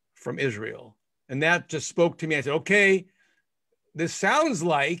from Israel. And that just spoke to me. I said, okay, this sounds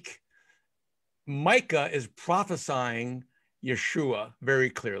like Micah is prophesying Yeshua very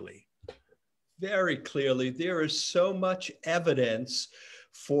clearly. Very clearly. There is so much evidence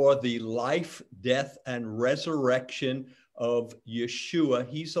for the life, death, and resurrection of Yeshua.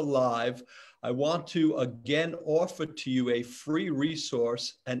 He's alive. I want to again offer to you a free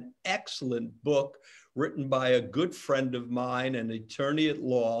resource, an excellent book written by a good friend of mine, an attorney at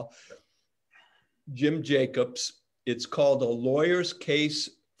law, Jim Jacobs. It's called A Lawyer's Case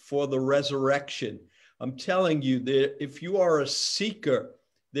for the Resurrection. I'm telling you that if you are a seeker,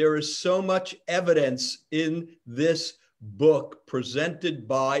 there is so much evidence in this book presented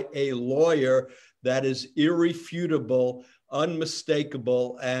by a lawyer that is irrefutable,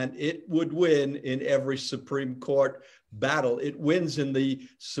 unmistakable, and it would win in every Supreme Court battle. It wins in the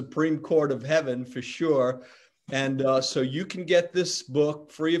Supreme Court of Heaven for sure. And so you can get this book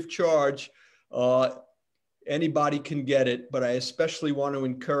free of charge. Anybody can get it, but I especially want to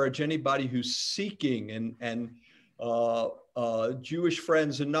encourage anybody who's seeking and Jewish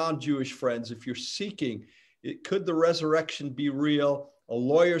friends and non-Jewish friends, if you're seeking, could the resurrection be real? A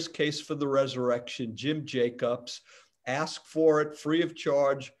Lawyer's Case for the Resurrection, Jim Jacobs. Ask for it free of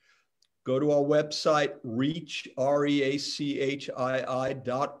charge. Go to our website, Reachii.org,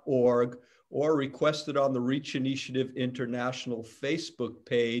 or request it on the Reach Initiative International Facebook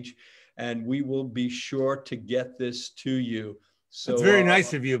page, and we will be sure to get this to you. So it's very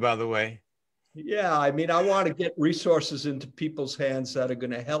nice of you, by the way. Yeah, I mean, I want to get resources into people's hands that are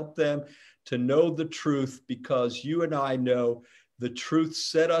going to help them to know the truth, because you and I know the truth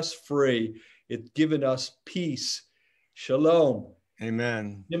set us free. It's given us peace, shalom,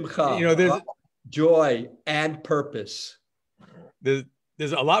 amen, simcha, there's joy, and purpose. There's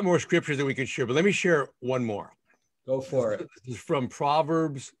a lot more scriptures that we could share, but let me share one more. Go for it. This is from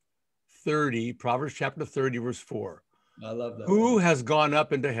Proverbs chapter 30, verse 4. I love that. Who has gone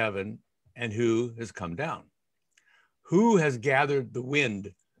up into heaven and who has come down? Who has gathered the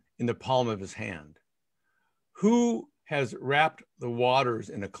wind in the palm of his hand? Who has wrapped the waters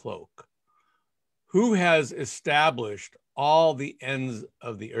in a cloak? Who has established all the ends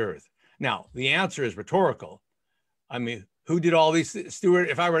of the earth? Now, the answer is rhetorical. I mean, who did all these, Stewart?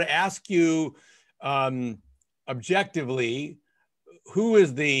 If I were to ask you objectively, who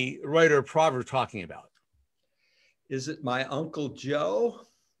is the writer of Proverbs talking about? Is it my Uncle Joe?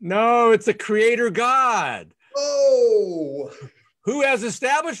 No, it's the Creator God. Oh! Who has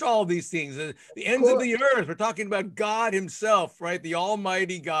established all these things? The ends of the earth. We're talking about God himself, right? The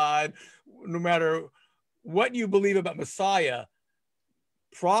Almighty God. No matter what you believe about Messiah,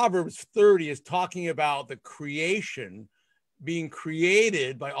 Proverbs 30 is talking about the creation being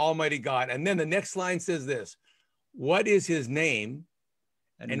created by Almighty God. And then the next line says this: what is his name?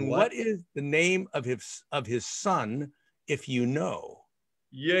 And what is the name of his son, if you know?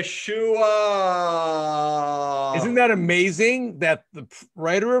 Yeshua. Isn't that amazing that the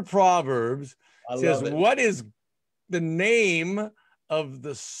writer of Proverbs says, what is the name of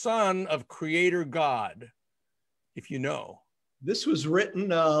the son of Creator God, if you know? This was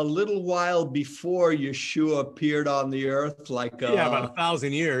written a little while before Yeshua appeared on the earth, like about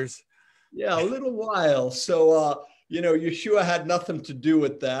 1,000 years. Yeah, a little while. So Yeshua had nothing to do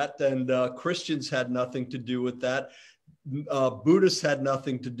with that, and Christians had nothing to do with that. Buddhists had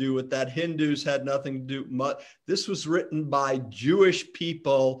nothing to do with that. Hindus had nothing to do. This was written by Jewish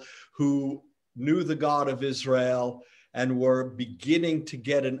people who knew the God of Israel and were beginning to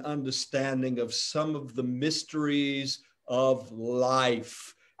get an understanding of some of the mysteries of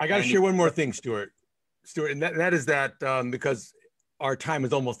life. I got to share one more thing, Stewart, and that is that because our time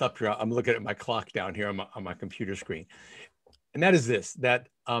is almost up here. I'm looking at my clock down here on my computer screen. And that is this, that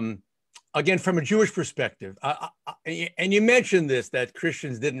again, from a Jewish perspective, and you mentioned this, that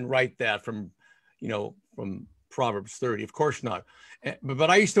Christians didn't write that from Proverbs 30, of course not. But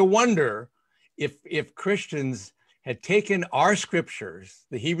I used to wonder if Christians had taken our scriptures,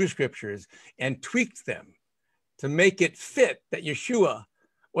 the Hebrew scriptures, and tweaked them to make it fit that Yeshua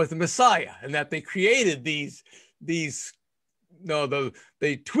was the Messiah, and that they created they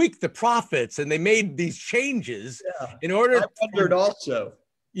tweaked the prophets and they made these changes in order. I wondered also.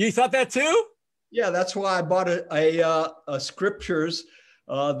 You thought that too? Yeah, that's why I bought a scriptures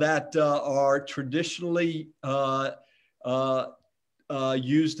that are traditionally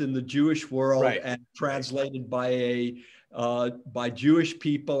used in the Jewish world Right. and translated by Jewish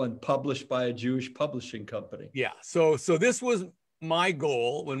people and published by a Jewish publishing company. Yeah. So this was my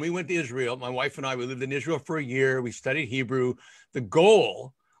goal when we went to Israel. My wife and I, we lived in Israel for a year. We studied Hebrew. The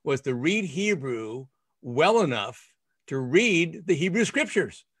goal was to read Hebrew well enough to read the Hebrew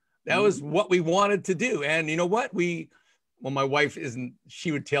scriptures. That was what we wanted to do. And you know what? Well, my wife isn't,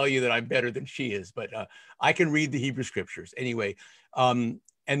 she would tell you that I'm better than she is, but I can read the Hebrew scriptures anyway. And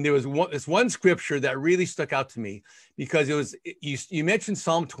there was this one scripture that really stuck out to me because it was, you mentioned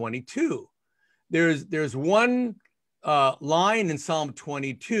Psalm 22. There's one line in Psalm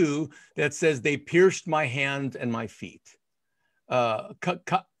 22 that says, they pierced my hands and my feet.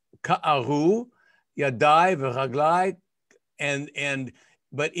 Ka'aru, yadai v'raglai,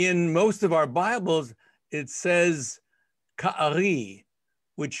 but in most of our Bibles, it says ka'ari,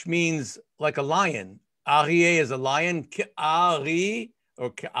 which means like a lion. Aryeh is a lion. Ka'ari, or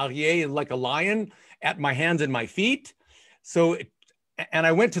ka'aryeh is like a lion at my hands and my feet. So, and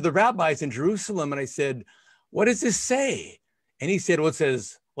I went to the rabbis in Jerusalem and I said, what does this say? And he said, well, it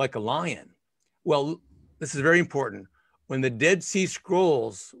says like a lion. Well, this is very important. When the Dead Sea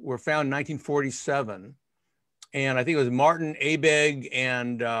Scrolls were found in 1947, and I think it was Martin Abegg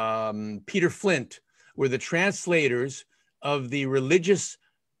and Peter Flint were the translators of the religious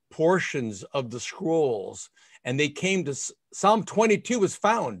portions of the scrolls. And they came to Psalm 22 was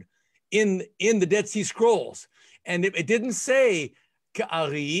found in the Dead Sea Scrolls. And it didn't say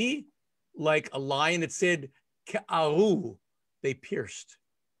ka'ari, like a lion. It said ka'aru, they pierced.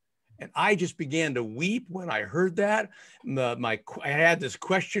 And I just began to weep when I heard that. I had this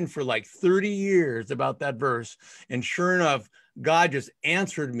question for like 30 years about that verse. And sure enough, God just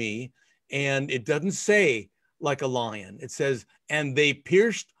answered me. And it doesn't say like a lion. It says, and they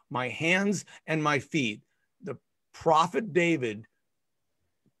pierced my hands and my feet. The prophet David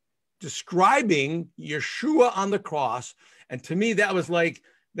describing Yeshua on the cross. And to me, that was like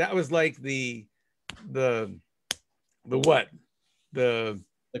the what? The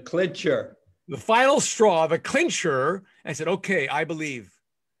clincher. The final straw, the clincher. I said, okay, I believe.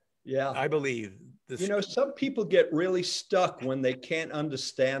 Yeah. I believe. You know, some people get really stuck when they can't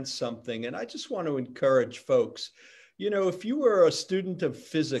understand something. And I just want to encourage folks, you know, if you were a student of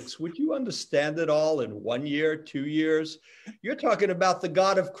physics, would you understand it all in 1 year, 2 years? You're talking about the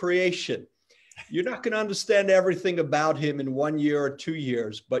God of creation. You're not going to understand everything about him in 1 year or 2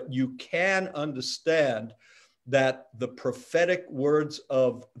 years, but you can understand that the prophetic words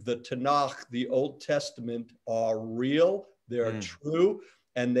of the Tanakh, the Old Testament, are real, they're true,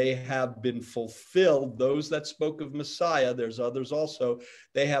 and they have been fulfilled. Those that spoke of Messiah, there's others also,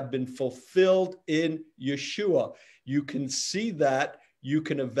 they have been fulfilled in Yeshua. You can see that, you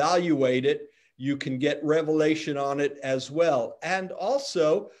can evaluate it, you can get revelation on it as well. And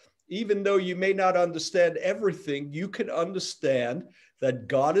also, even though you may not understand everything, you can understand that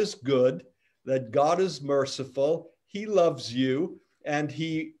God is good, that God is merciful, he loves you, and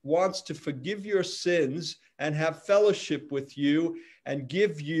he wants to forgive your sins and have fellowship with you and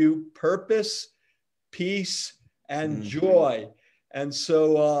give you purpose, peace, and joy. And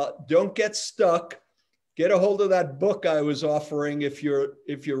so don't get stuck. Get a hold of that book I was offering if you're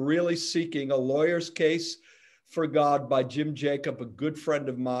really seeking, A Lawyer's Case for God by Jim Jacob, a good friend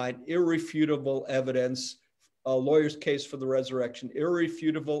of mine. Irrefutable evidence, A Lawyer's Case for the Resurrection,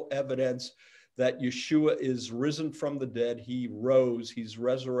 irrefutable evidence that Yeshua is risen from the dead. He rose, he's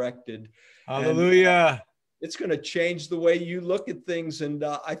resurrected. Hallelujah. And it's going to change the way you look at things. And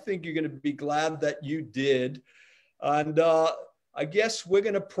I think you're going to be glad that you did. And I guess we're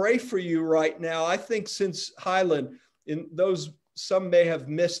going to pray for you right now. I think since Hylan, some may have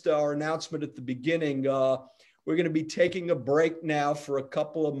missed our announcement at the beginning, we're going to be taking a break now for a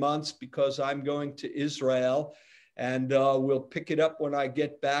couple of months because I'm going to Israel. And we'll pick it up when I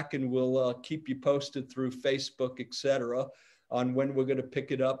get back, and we'll keep you posted through Facebook, etc., on when we're going to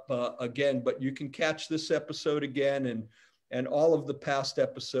pick it up again. But you can catch this episode again and all of the past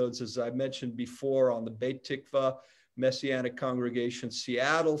episodes, as I mentioned before, on the Beit Tikva Messianic Congregation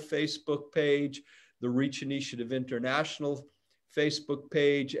Seattle Facebook page, the Reach Initiative International Facebook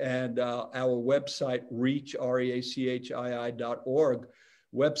page, and our website, Reachii.org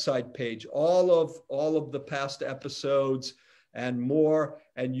website page. All of the past episodes and more,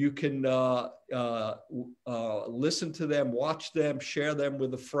 and you can listen to them, watch them, share them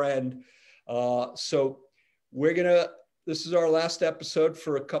with a friend. So this is our last episode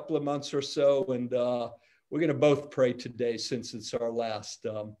for a couple of months or so, and we're gonna both pray today since it's our last.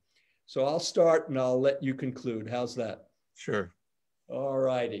 So I'll start and I'll let you conclude. How's that? Sure. All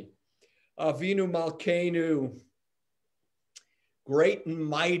righty. Avinu Malkeinu, great and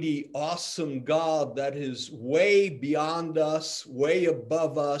mighty, awesome God that is way beyond us, way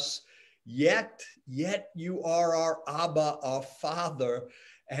above us, yet you are our Abba, our Father,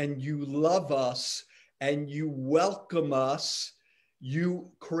 and you love us and you welcome us. You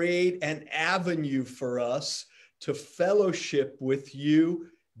create an avenue for us to fellowship with you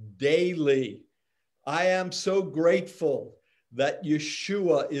daily. I am so grateful that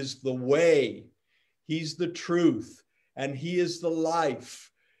Yeshua is the way, he's the truth, and he is the life,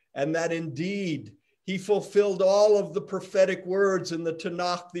 and that indeed he fulfilled all of the prophetic words in the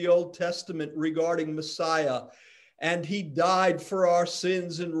Tanakh, the Old Testament, regarding Messiah. And he died for our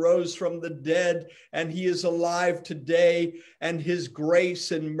sins and rose from the dead, and he is alive today, and his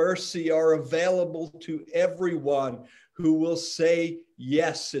grace and mercy are available to everyone who will say,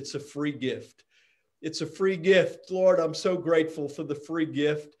 yes, it's a free gift. It's a free gift. Lord, I'm so grateful for the free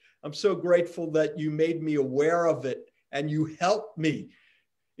gift. I'm so grateful that you made me aware of it, and you helped me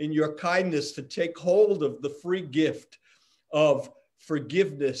in your kindness to take hold of the free gift of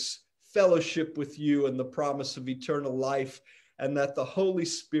forgiveness, fellowship with you, and the promise of eternal life, and that the Holy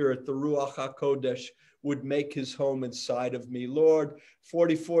Spirit, the Ruach HaKodesh, would make his home inside of me. Lord,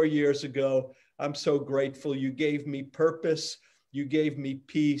 44 years ago, I'm so grateful. You gave me purpose, you gave me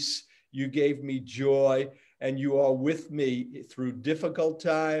peace, you gave me joy, and you are with me through difficult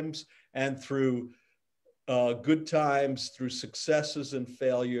times and through good times, through successes and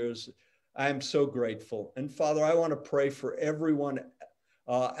failures. I'm so grateful. And Father, I want to pray for everyone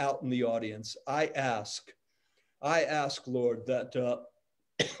out in the audience. I ask, Lord, that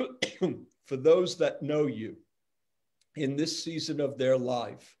for those that know you in this season of their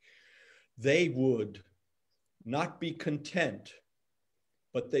life, they would not be content,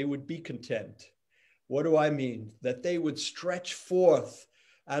 but they would be content. What do I mean? That they would stretch forth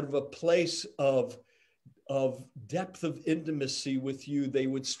out of a place of depth of intimacy with you. They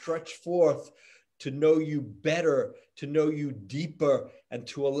would stretch forth to know you better, to know you deeper, and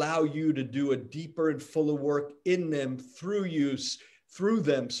to allow you to do a deeper and fuller work in them, through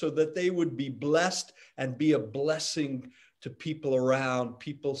them, so that they would be blessed and be a blessing to people around.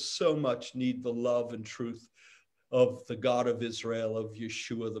 People so much need the love and truth of the God of Israel, of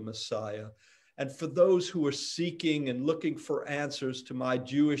Yeshua, the Messiah. And for those who are seeking and looking for answers, to my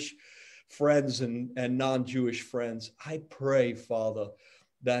Jewish friends and non-Jewish friends, I pray, Father,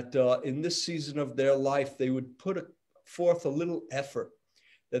 that in this season of their life, they would put forth a little effort,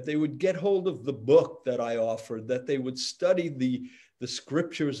 that they would get hold of the book that I offered, that they would study the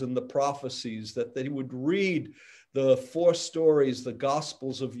scriptures and the prophecies, that they would read the 4 stories, the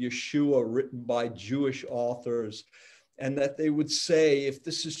Gospels of Yeshua written by Jewish authors, and that they would say, if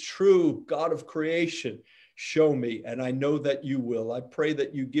this is true, God of creation, show me, and I know that you will. I pray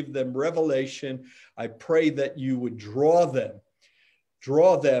that you give them revelation. I pray that you would draw them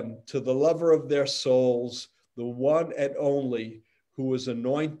to the lover of their souls, the one and only who was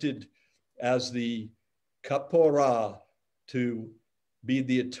anointed as the Kaporah to be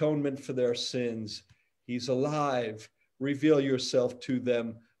the atonement for their sins. He's alive. Reveal yourself to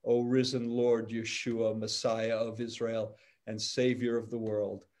them, O risen Lord Yeshua, Messiah of Israel and Savior of the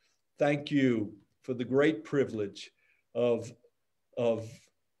world. Thank you for the great privilege of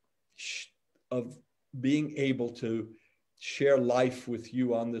being able to share life with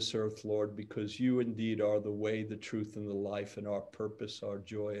you on this earth, Lord, because you indeed are the way, the truth, and the life, and our purpose, our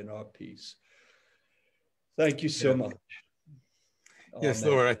joy, and our peace. Thank you so much. Yes,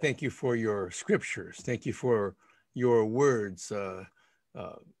 Amen. Lord, I thank you for your scriptures. Thank you for your words, the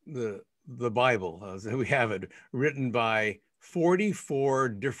Bible, as we have it, written by 44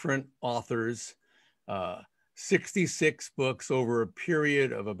 different authors, 66 books over a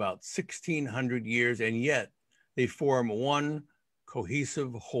period of about 1,600 years, and yet they form one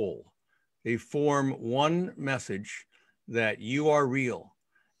cohesive whole. They form one message that you are real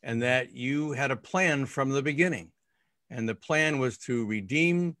and that you had a plan from the beginning. And the plan was to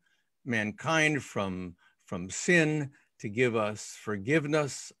redeem mankind from sin, to give us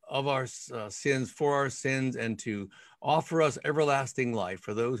forgiveness of our sins, for our sins, and to offer us everlasting life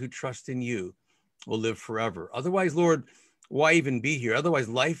for those who trust in you will live forever. Otherwise, Lord, why even be here? Otherwise,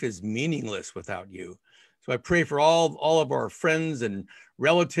 life is meaningless without you. So I pray for all of our friends and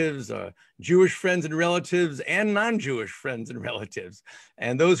relatives, Jewish friends and relatives, and non-Jewish friends and relatives,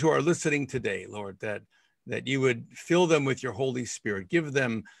 and those who are listening today, Lord, that you would fill them with your Holy Spirit, give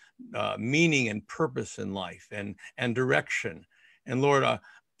them meaning and purpose in life and direction. And Lord,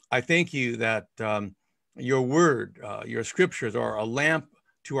 I thank you that your word, your scriptures are a lamp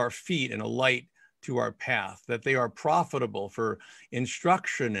to our feet and a light to our path, that they are profitable for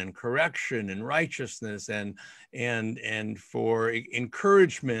instruction and correction and righteousness and for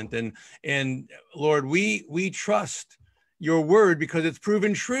encouragement. And Lord, we trust your word because it's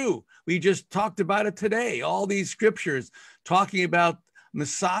proven true. We just talked about it today. All these scriptures talking about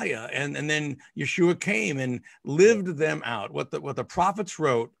Messiah, and then Yeshua came and lived them out. What the prophets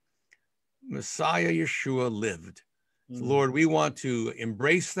wrote, Messiah Yeshua lived. So Lord, we want to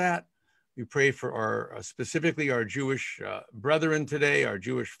embrace that. We pray for our specifically our Jewish brethren today, our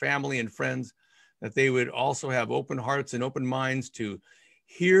Jewish family and friends, that they would also have open hearts and open minds to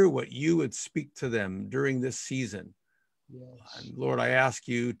hear what you would speak to them during this season. Yes. And Lord, I ask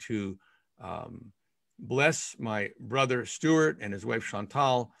you to bless my brother Stewart and his wife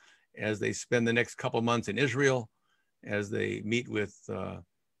Chantal as they spend the next couple months in Israel, as they meet with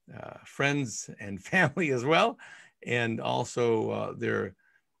friends and family as well, and also their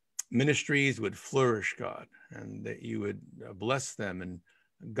ministries would flourish, God, and that you would bless them and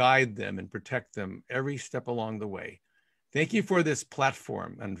guide them and protect them every step along the way. Thank you for this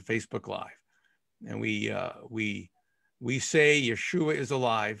platform on Facebook Live. And we say Yeshua is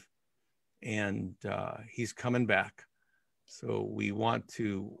alive and he's coming back. So we want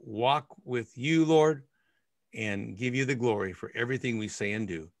to walk with you, Lord, and give you the glory for everything we say and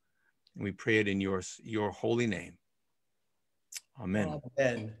do. And we pray it in your holy name. Amen.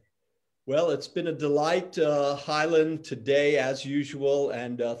 Amen. Well, it's been a delight, Hylan, today as usual.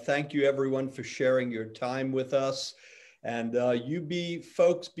 And thank you everyone for sharing your time with us. And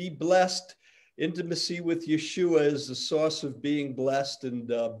folks, be blessed. Intimacy with Yeshua is the source of being blessed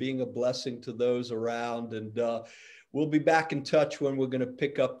and being a blessing to those around. And we'll be back in touch when we're going to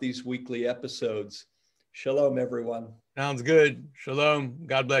pick up these weekly episodes. Shalom, everyone. Sounds good. Shalom.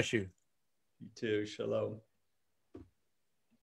 God bless you. You too. Shalom.